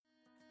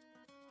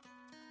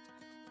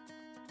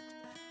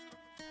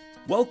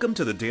Welcome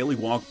to the Daily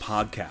Walk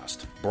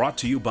Podcast, brought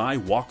to you by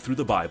Walk Through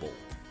the Bible.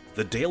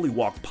 The Daily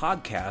Walk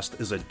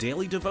Podcast is a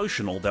daily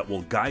devotional that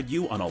will guide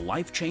you on a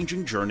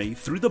life-changing journey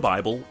through the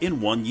Bible in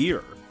 1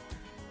 year.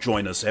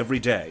 Join us every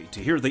day to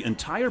hear the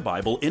entire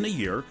Bible in a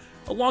year,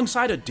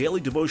 alongside a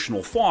daily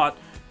devotional thought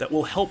that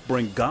will help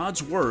bring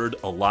God's Word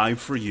alive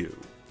for you.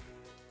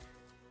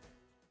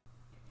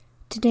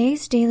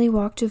 Today's Daily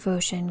Walk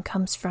devotion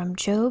comes from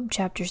Job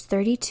chapters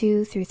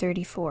 32 through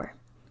 34.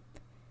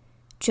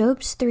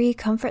 Job's 3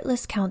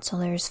 comfortless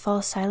counselors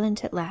fall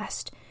silent at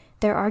last,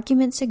 their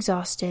arguments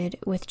exhausted,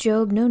 with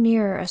Job no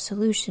nearer a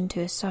solution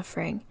to his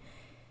suffering.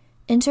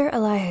 Enter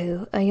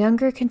Elihu, a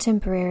younger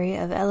contemporary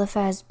of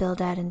Eliphaz,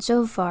 Bildad, and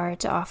Zophar,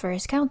 to offer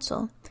his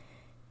counsel.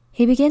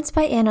 He begins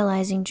by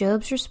analyzing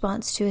Job's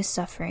response to his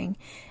suffering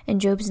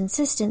and Job's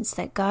insistence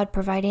that God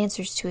provide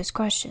answers to his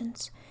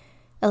questions.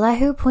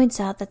 Elihu points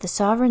out that the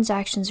sovereign's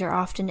actions are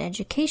often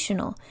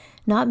educational,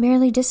 not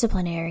merely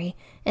disciplinary,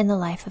 in the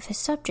life of his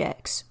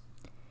subjects.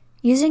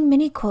 Using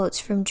many quotes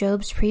from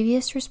Job's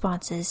previous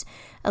responses,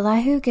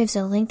 Elihu gives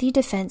a lengthy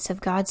defense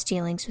of God's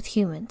dealings with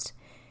humans.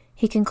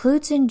 He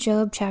concludes in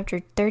Job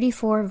chapter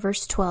 34,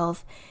 verse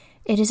 12,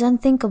 "It is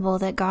unthinkable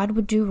that God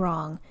would do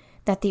wrong,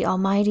 that the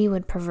Almighty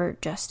would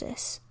pervert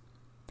justice."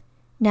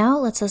 Now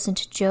let's listen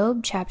to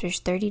Job chapters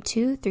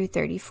 32 through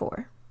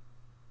 34.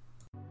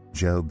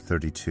 Job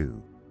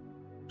 32.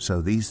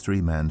 So these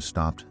 3 men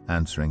stopped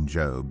answering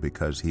Job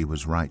because he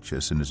was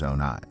righteous in his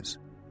own eyes.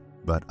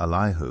 But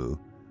Elihu,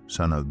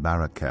 son of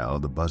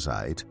Barachel the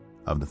Buzite,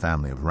 of the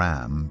family of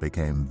Ram,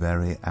 became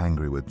very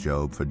angry with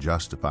Job for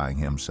justifying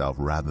himself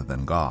rather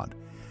than God.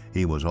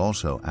 He was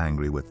also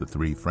angry with the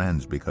 3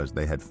 friends because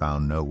they had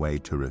found no way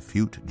to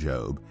refute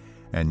Job,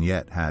 and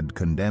yet had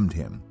condemned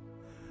him.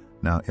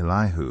 Now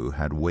Elihu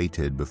had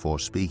waited before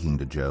speaking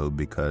to Job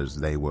because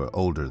they were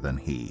older than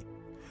he.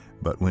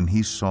 But when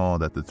he saw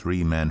that the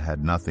 3 men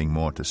had nothing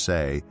more to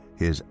say,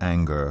 his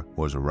anger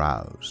was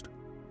aroused.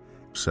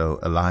 So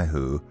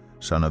Elihu,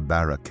 son of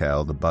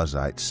Barachel the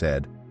Buzite,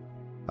 said,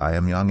 "I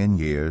am young in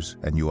years,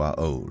 and you are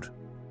old.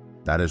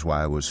 That is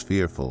why I was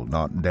fearful,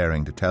 not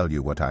daring to tell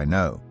you what I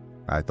know.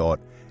 I thought,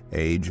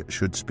 age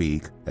should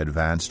speak,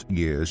 advanced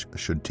years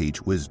should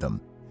teach wisdom.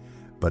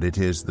 But it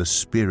is the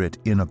Spirit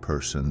in a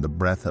person, the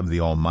breath of the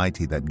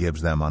Almighty, that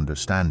gives them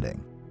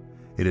understanding.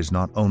 It is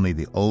not only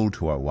the old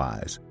who are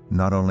wise,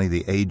 not only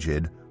the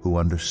aged who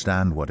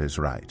understand what is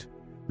right.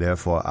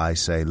 Therefore I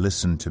say,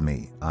 listen to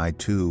me. I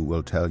too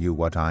will tell you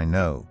what I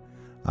know.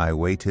 I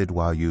waited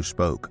while you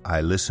spoke.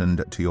 I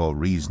listened to your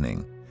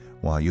reasoning.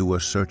 While you were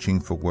searching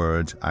for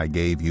words, I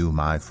gave you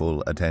my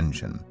full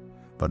attention.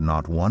 But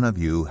not one of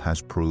you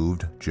has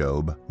proved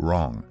Job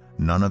wrong.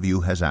 None of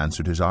you has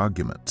answered his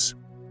arguments.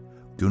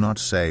 Do not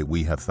say,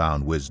 we have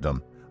found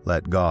wisdom.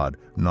 Let God,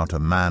 not a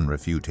man,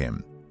 refute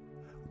him.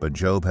 But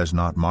Job has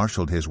not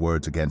marshaled his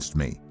words against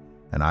me,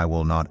 and I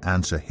will not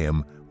answer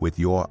him with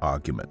your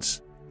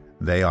arguments.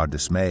 They are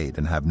dismayed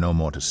and have no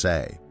more to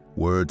say.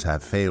 Words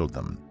have failed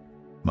them.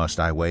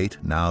 Must I wait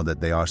now that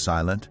they are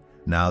silent,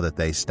 now that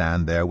they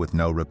stand there with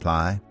no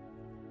reply?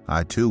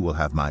 I too will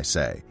have my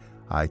say.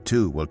 I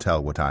too will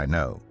tell what I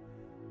know.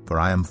 For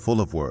I am full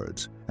of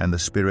words, and the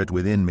Spirit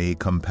within me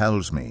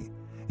compels me.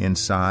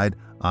 Inside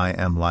I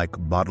am like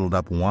bottled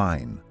up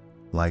wine,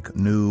 like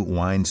new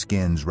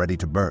wineskins ready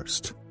to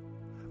burst.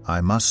 I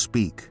must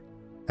speak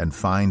and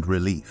find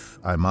relief.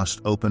 I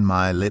must open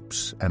my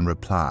lips and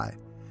reply.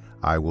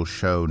 I will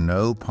show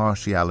no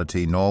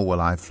partiality, nor will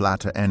I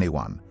flatter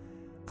anyone.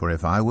 For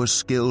if I was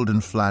skilled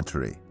in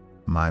flattery,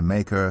 my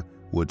Maker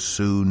would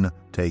soon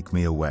take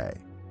me away.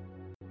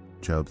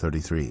 Job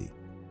 33.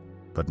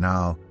 But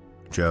now,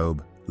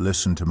 Job,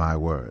 listen to my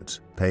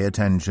words. Pay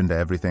attention to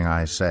everything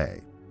I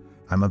say.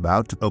 I'm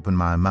about to open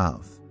my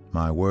mouth.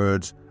 My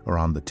words are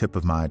on the tip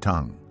of my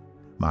tongue.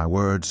 My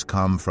words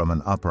come from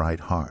an upright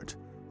heart.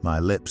 My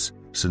lips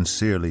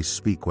sincerely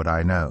speak what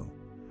I know.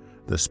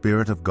 The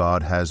Spirit of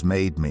God has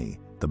made me.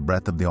 The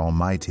breath of the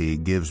Almighty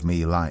gives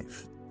me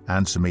life.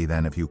 Answer me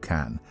then if you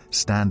can.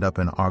 Stand up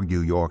and argue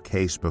your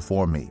case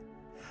before me.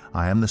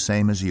 I am the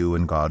same as you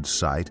in God's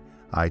sight.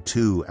 I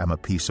too am a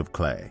piece of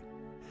clay.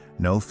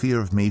 No fear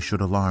of me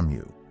should alarm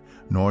you,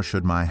 nor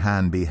should my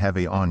hand be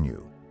heavy on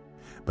you.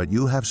 But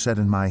you have said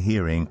in my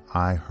hearing,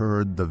 I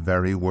heard the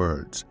very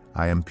words.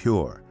 I am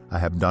pure. I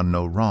have done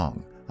no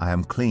wrong. I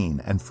am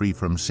clean and free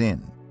from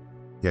sin.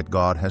 Yet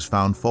God has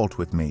found fault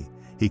with me.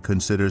 He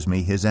considers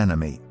me his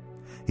enemy.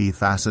 He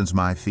fastens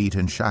my feet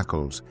in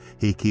shackles.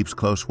 He keeps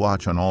close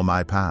watch on all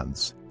my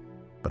paths.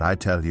 But I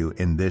tell you,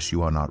 in this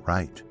you are not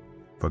right,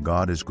 for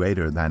God is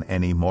greater than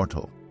any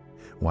mortal.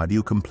 Why do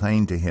you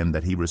complain to him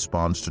that he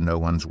responds to no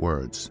one's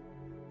words?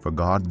 For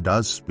God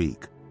does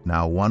speak,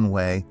 now one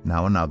way,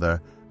 now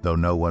another, though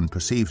no one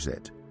perceives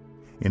it.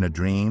 In a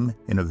dream,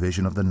 in a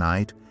vision of the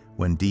night,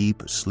 when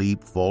deep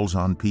sleep falls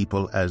on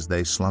people as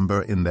they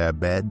slumber in their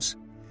beds,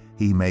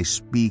 he may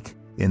speak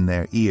in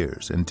their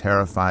ears and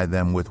terrify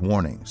them with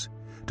warnings,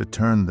 to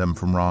turn them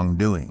from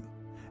wrongdoing,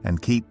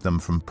 and keep them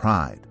from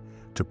pride,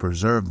 to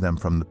preserve them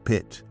from the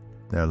pit,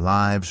 their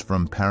lives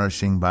from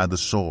perishing by the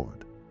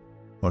sword.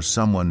 or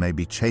someone may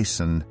be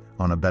chastened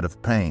on a bed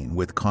of pain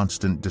with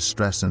constant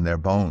distress in their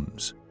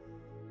bones,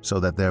 so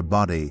that their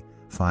body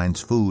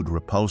finds food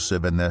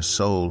repulsive and their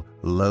soul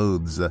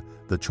loathes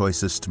the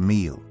choicest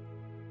meal.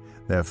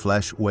 Their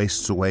flesh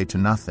wastes away to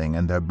nothing,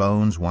 and their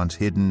bones once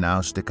hidden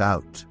now stick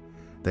out.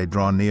 They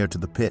draw near to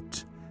the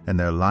pit, and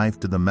their life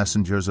to the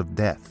messengers of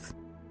death.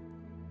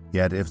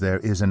 Yet if there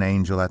is an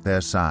angel at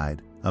their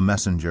side, a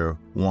messenger,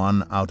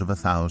 1 out of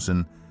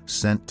 1,000,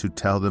 sent to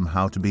tell them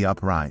how to be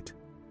upright,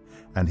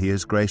 and he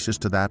is gracious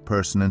to that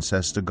person and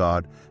says to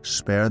God,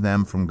 "Spare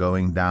them from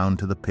going down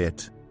to the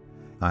pit.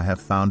 I have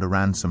found a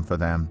ransom for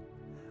them.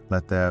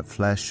 Let their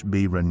flesh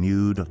be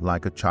renewed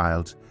like a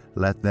child's.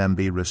 Let them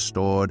be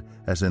restored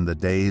as in the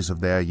days of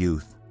their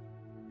youth."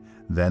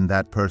 Then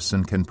that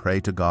person can pray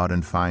to God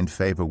and find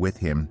favor with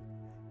him.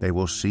 They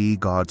will see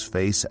God's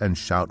face and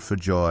shout for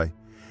joy.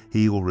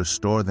 He will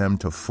restore them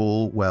to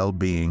full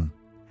well-being,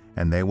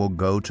 and they will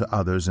go to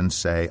others and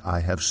say, "I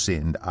have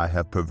sinned, I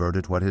have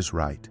perverted what is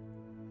right.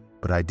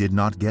 But I did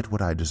not get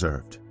what I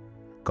deserved.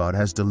 God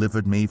has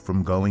delivered me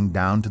from going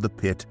down to the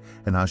pit,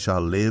 and I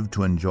shall live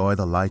to enjoy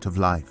the light of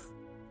life."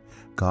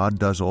 God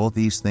does all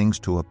these things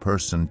to a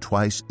person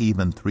twice,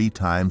 even 3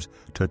 times,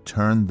 to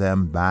turn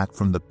them back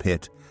from the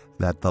pit,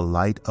 that the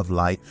light of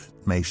life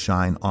may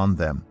shine on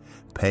them.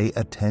 Pay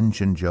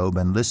attention, Job,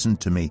 and listen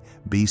to me.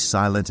 Be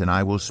silent, and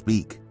I will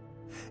speak.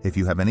 If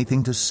you have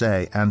anything to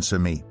say, answer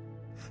me.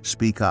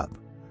 Speak up,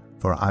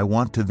 for I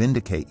want to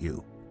vindicate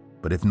you.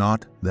 But if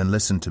not, then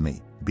listen to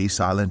me. Be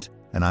silent,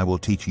 and I will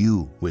teach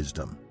you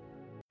wisdom.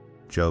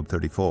 Job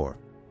 34.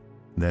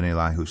 Then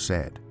Elihu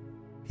said,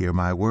 "Hear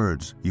my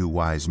words, you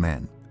wise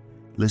men.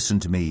 Listen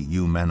to me,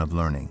 you men of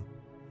learning.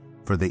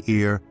 For the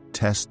ear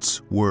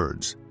tests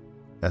words,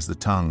 as the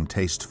tongue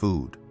tastes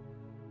food.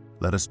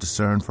 Let us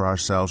discern for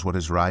ourselves what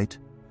is right.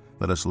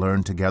 Let us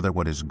learn together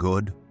what is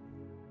good."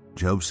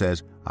 Job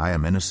says, "I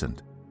am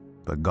innocent,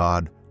 but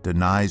God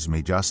denies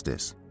me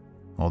justice.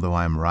 Although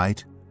I am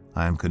right,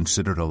 I am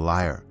considered a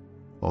liar.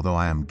 Although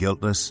I am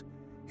guiltless,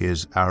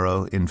 his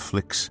arrow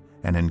inflicts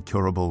an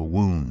incurable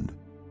wound.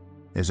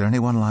 Is there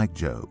anyone like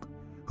Job,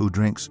 who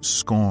drinks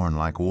scorn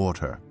like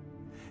water?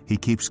 He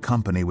keeps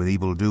company with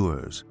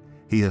evildoers.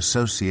 He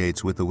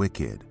associates with the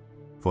wicked.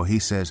 For he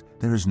says,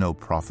 there is no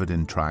profit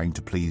in trying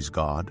to please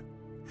God.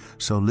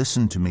 So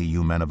listen to me,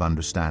 you men of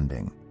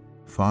understanding.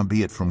 Far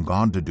be it from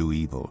God to do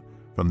evil,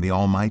 from the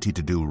Almighty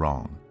to do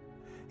wrong.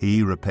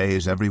 He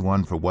repays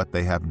everyone for what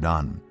they have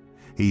done.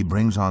 He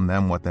brings on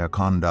them what their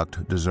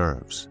conduct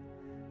deserves.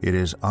 It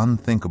is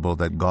unthinkable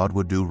that God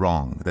would do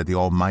wrong, that the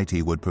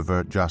Almighty would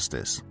pervert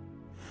justice.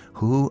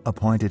 Who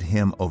appointed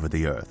him over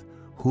the earth?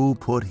 Who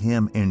put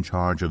him in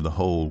charge of the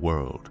whole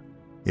world?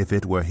 If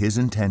it were his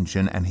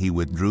intention and he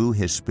withdrew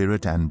his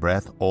spirit and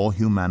breath, all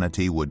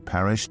humanity would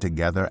perish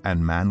together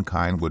and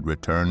mankind would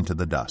return to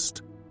the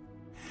dust.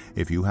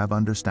 If you have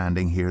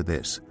understanding, hear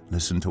this.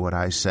 Listen to what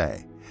I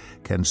say.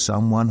 Can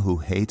someone who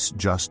hates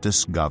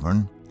justice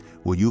govern?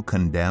 Will you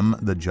condemn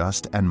the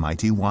just and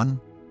mighty one?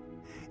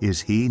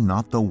 Is he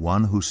not the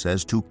one who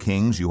says to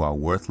kings, you are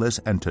worthless,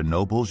 and to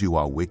nobles, you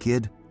are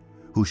wicked?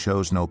 Who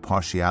shows no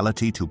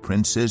partiality to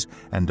princes,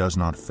 and does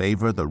not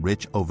favor the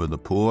rich over the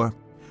poor?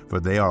 For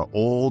they are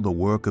all the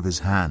work of his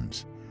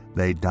hands.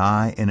 They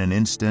die in an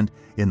instant,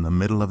 in the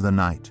middle of the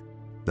night.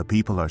 The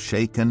people are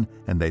shaken,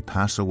 and they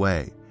pass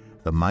away.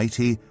 The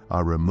mighty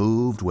are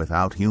removed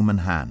without human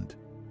hand.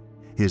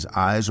 His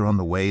eyes are on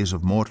the ways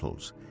of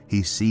mortals.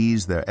 He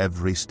sees their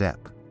every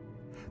step.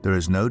 There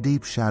is no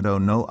deep shadow,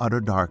 no utter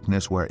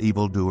darkness where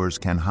evildoers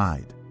can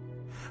hide.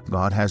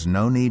 God has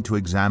no need to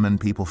examine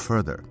people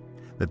further,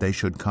 that they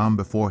should come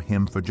before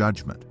him for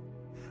judgment.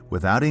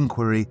 Without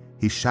inquiry,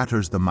 he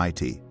shatters the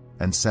mighty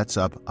and sets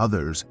up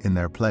others in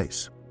their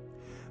place.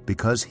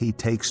 Because he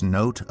takes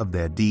note of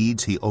their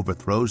deeds, he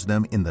overthrows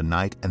them in the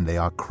night, and they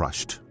are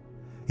crushed.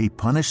 He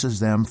punishes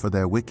them for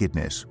their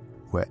wickedness,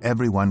 where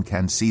everyone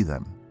can see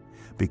them.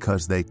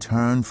 Because they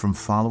turned from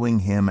following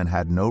him and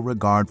had no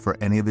regard for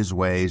any of his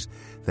ways,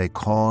 they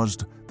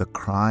caused the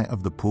cry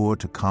of the poor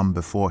to come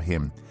before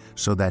him,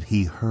 so that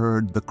he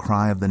heard the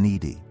cry of the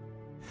needy.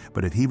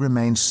 But if he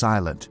remains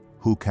silent,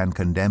 who can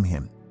condemn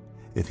him?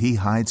 If he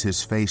hides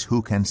his face,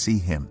 who can see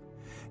him?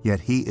 Yet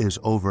he is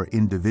over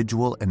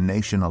individual and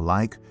nation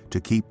alike,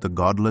 to keep the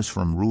godless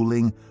from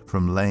ruling,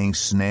 from laying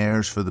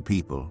snares for the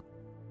people.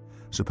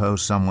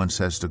 Suppose someone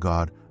says to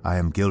God, I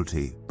am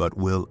guilty, but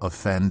will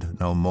offend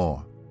no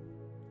more.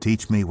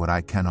 Teach me what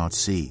I cannot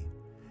see.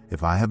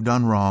 If I have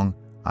done wrong,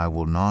 I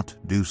will not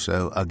do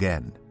so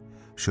again.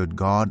 Should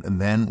God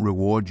then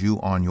reward you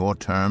on your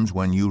terms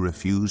when you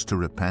refuse to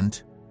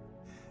repent?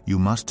 You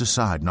must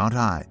decide, not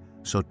I,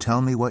 so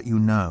tell me what you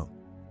know.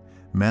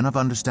 Men of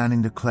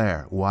understanding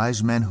declare,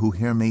 wise men who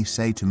hear me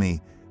say to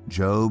me,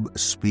 Job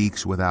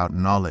speaks without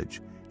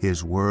knowledge,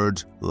 his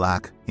words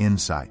lack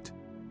insight.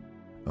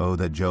 Oh,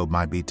 that Job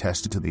might be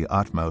tested to the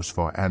utmost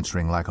for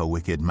answering like a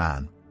wicked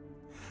man.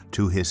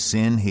 To his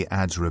sin he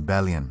adds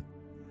rebellion.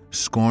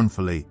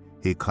 Scornfully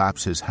he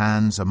claps his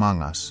hands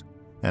among us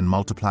and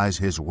multiplies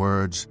his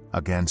words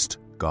against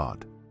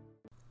God.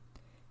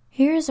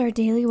 Here is our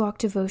daily walk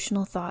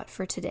devotional thought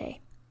for today.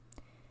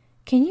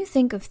 Can you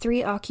think of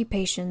 3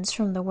 occupations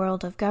from the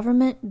world of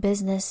government,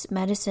 business,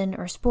 medicine,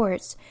 or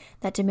sports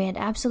that demand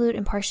absolute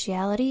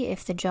impartiality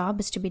if the job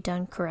is to be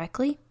done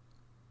correctly?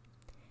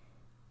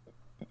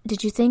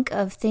 Did you think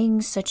of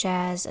things such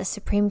as a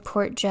Supreme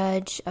Court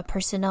judge, a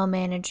personnel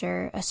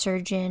manager, a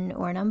surgeon,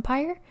 or an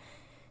umpire?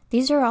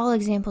 These are all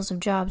examples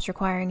of jobs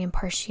requiring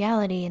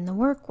impartiality in the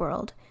work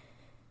world.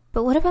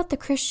 But what about the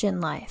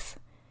Christian life?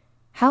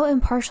 How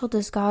impartial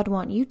does God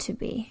want you to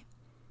be?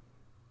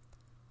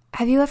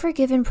 Have you ever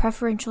given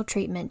preferential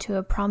treatment to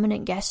a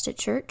prominent guest at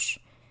church?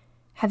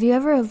 Have you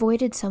ever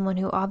avoided someone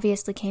who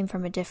obviously came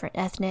from a different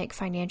ethnic,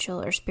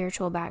 financial, or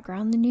spiritual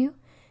background than you?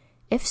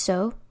 If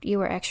so, you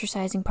are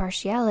exercising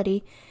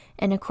partiality,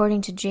 and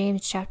according to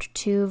James chapter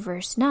 2,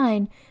 verse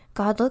 9,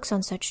 God looks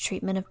on such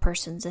treatment of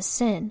persons as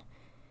sin.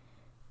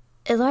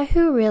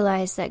 Elihu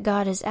realized that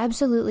God is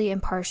absolutely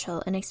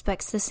impartial and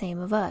expects the same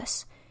of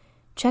us.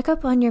 Check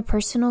up on your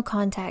personal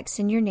contacts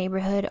in your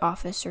neighborhood,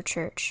 office, or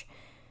church.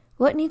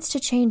 What needs to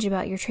change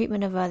about your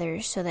treatment of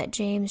others so that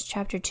James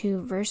chapter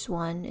 2, verse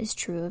 1 is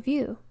true of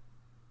you?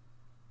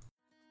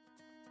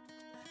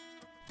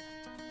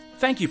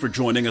 Thank you for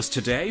joining us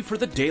today for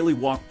the Daily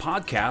Walk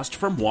podcast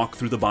from Walk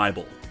Through the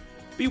Bible.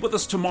 Be with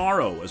us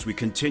tomorrow as we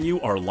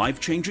continue our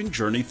life-changing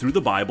journey through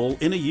the Bible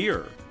in a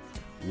year.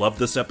 Love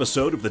this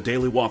episode of the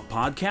Daily Walk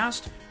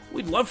podcast?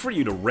 We'd love for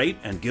you to rate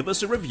and give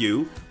us a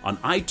review on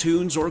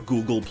iTunes or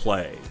Google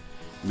Play.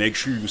 Make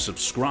sure you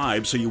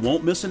subscribe so you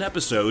won't miss an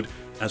episode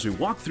as we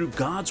walk through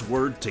God's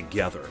Word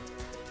together.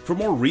 For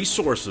more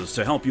resources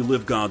to help you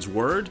live God's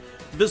Word,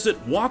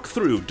 visit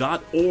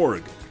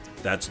walkthrough.org.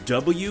 That's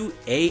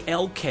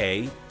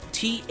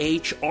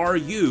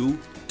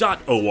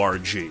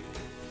WALKTHRU.org.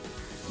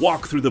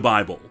 Walk through the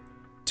Bible.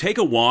 Take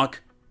a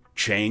walk,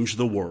 change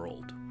the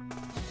world.